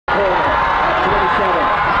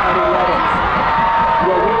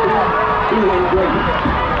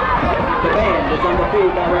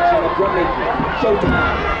field direction of drum major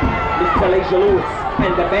Showtime, Miss Talasia Lewis,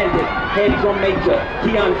 and the bandit, head drum major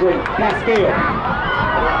Keandre Pascal.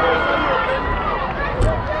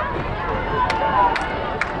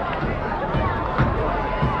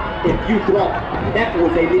 If you thought that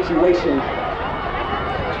was a situation,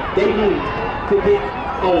 they need to get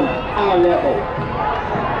on our level.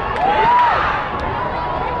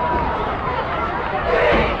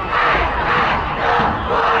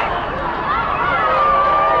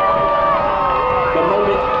 The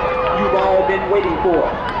moment you've all been waiting for.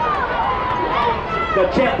 The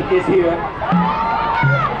champ is here.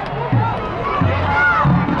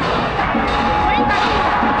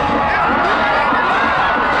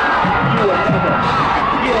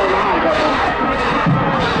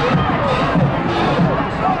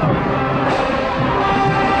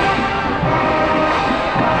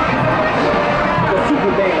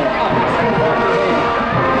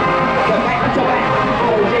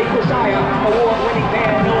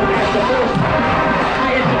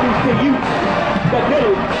 The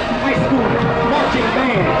Dillard High School Marching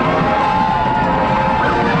Band.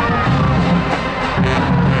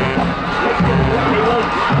 Let's get what they want.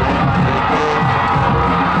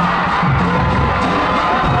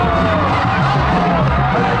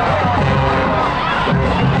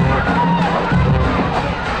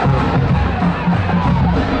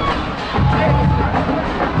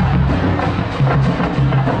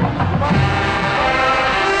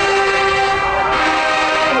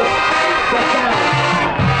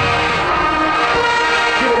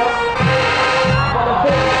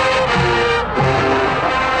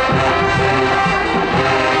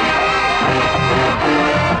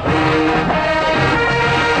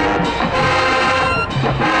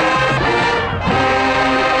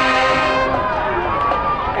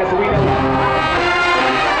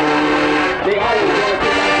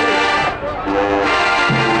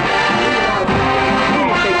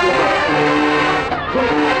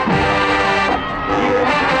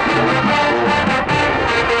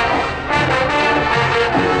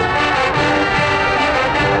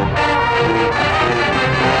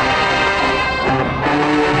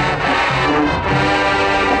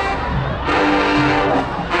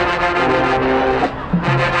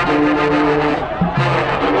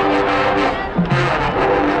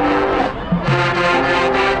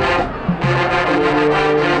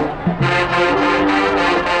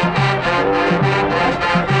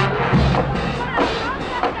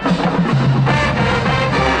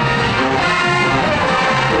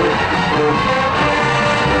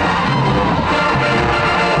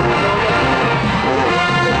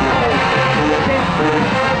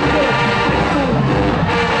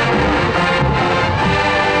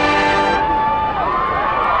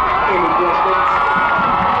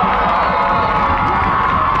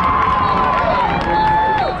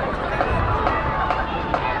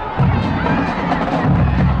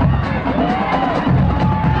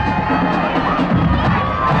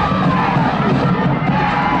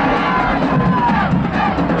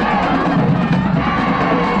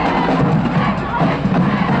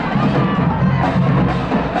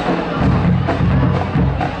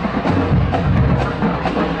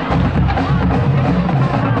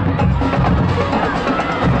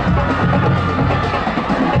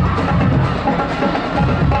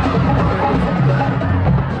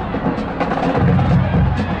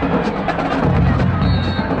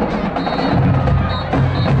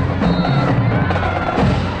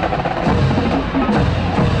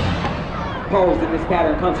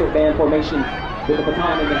 Concert band formation with the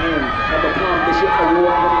baton in the hand of the Tom Bishop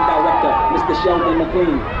Award-winning director, Mr. Sheldon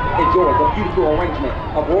McLean. Enjoy the beautiful arrangement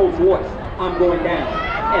of Rose Royce, I'm Going Down,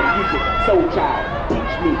 and music Soul Child,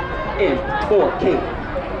 Teach Me in 4K.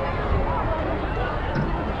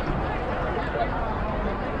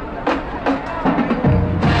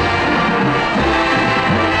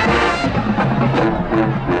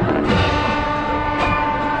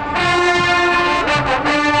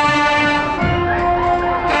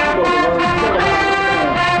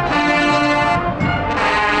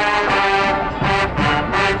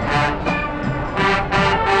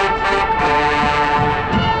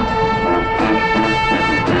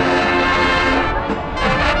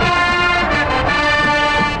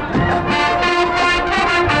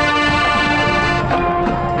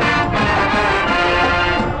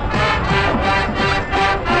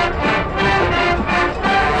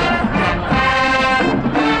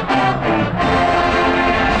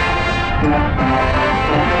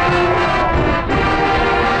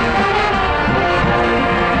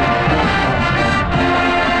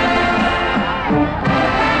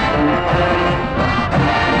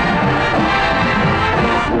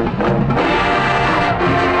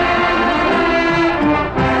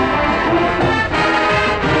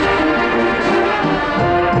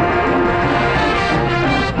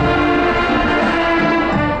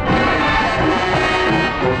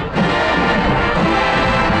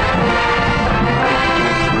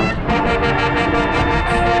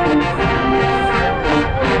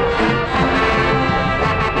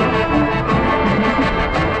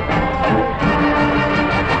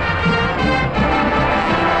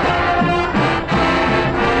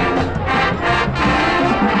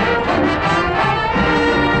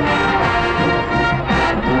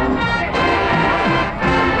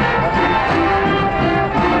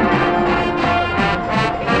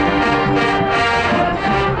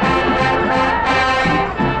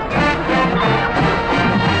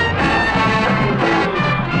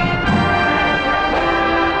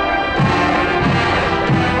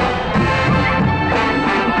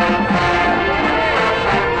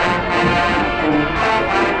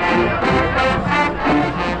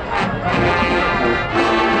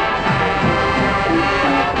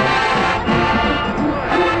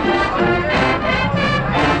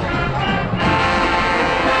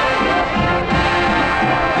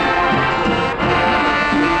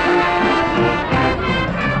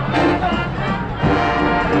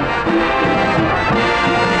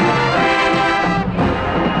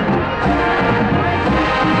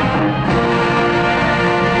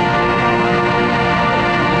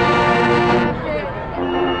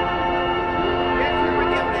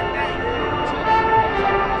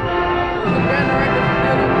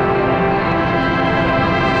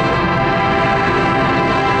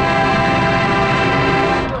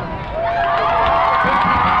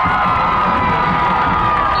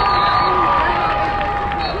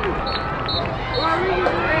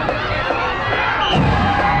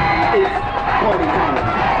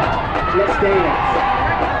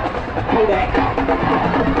 Kodak,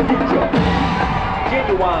 Future,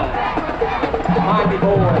 Genuine, Miami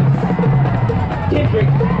Boys, Kendrick.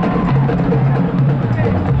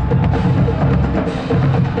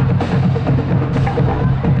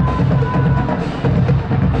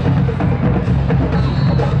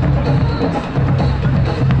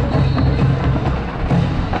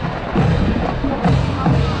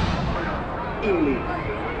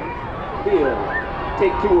 Bill,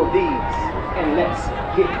 take 2 of these and let's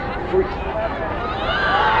get freaky.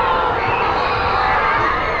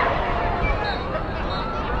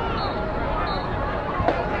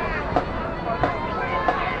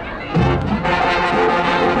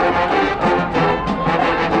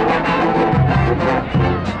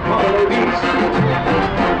 Mama ladies,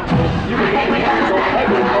 you can get your hands on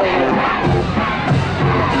everything.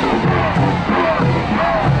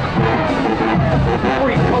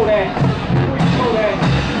 Free Kodak.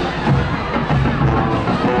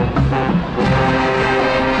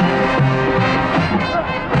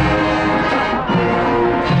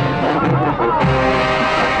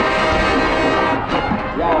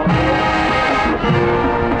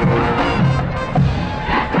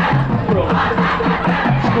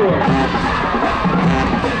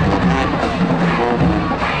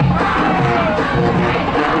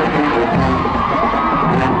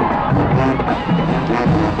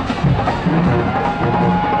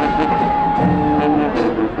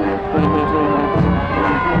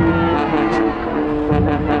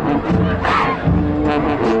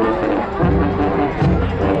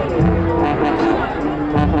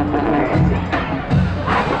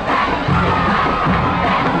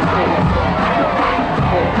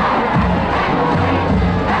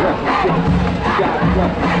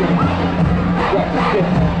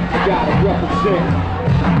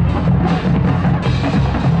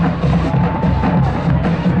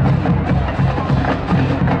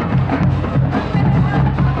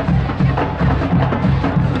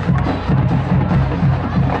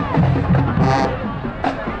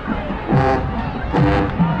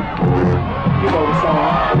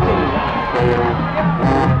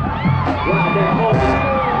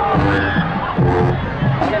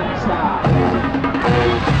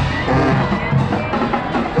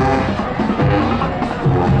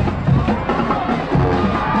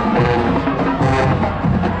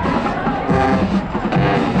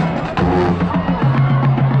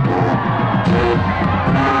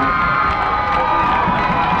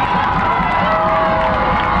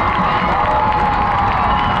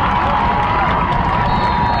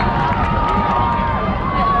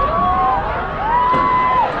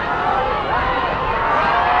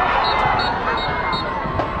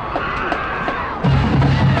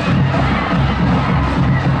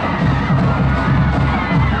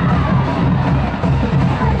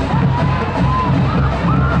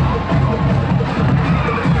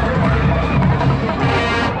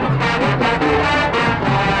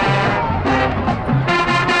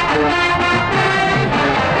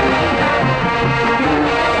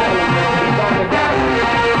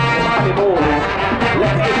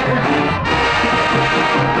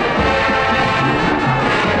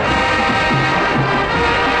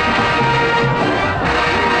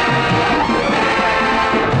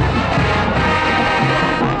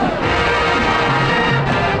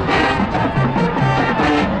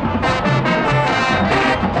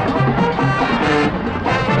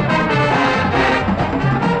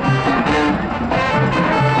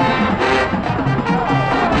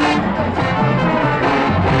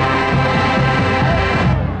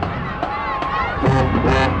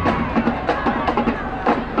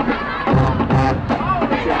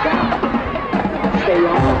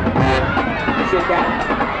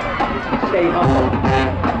 Stay humble.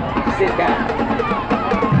 Sit down.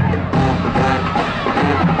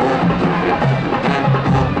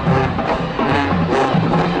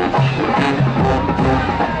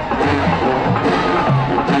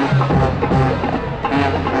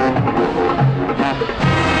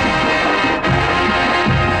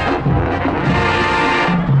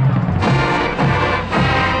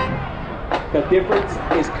 The difference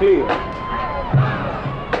is clear.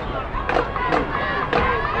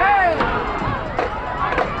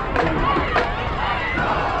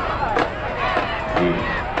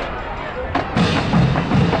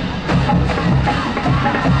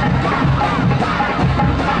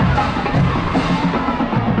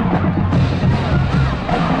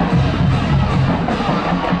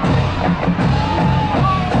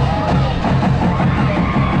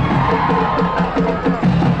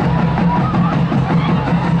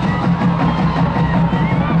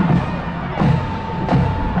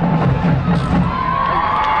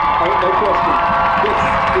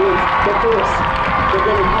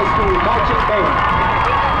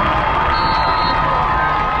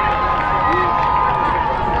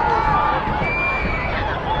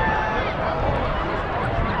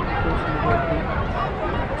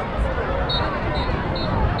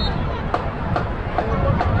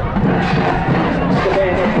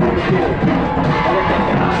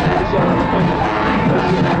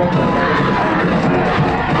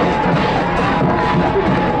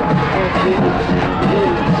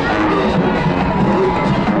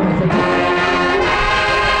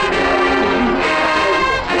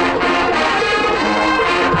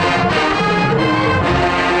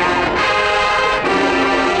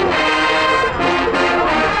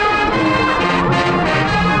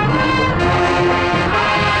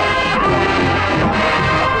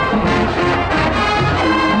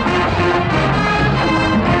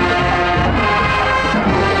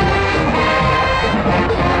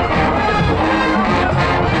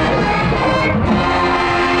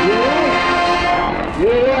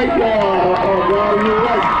 right there. Oh, God, you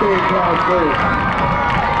like big house, too.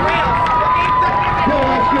 Yo,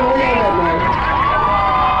 let's get away with that, man.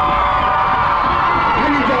 I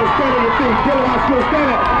need y'all to stand on your feet. Yo, let's go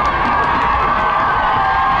stand up.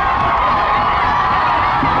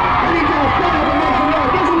 I need y'all to stand up and make some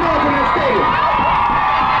noise. Make some noise in that stadium.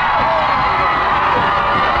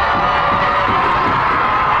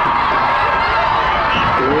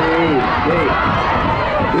 Hey,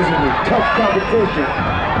 this is a tough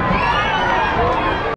competition.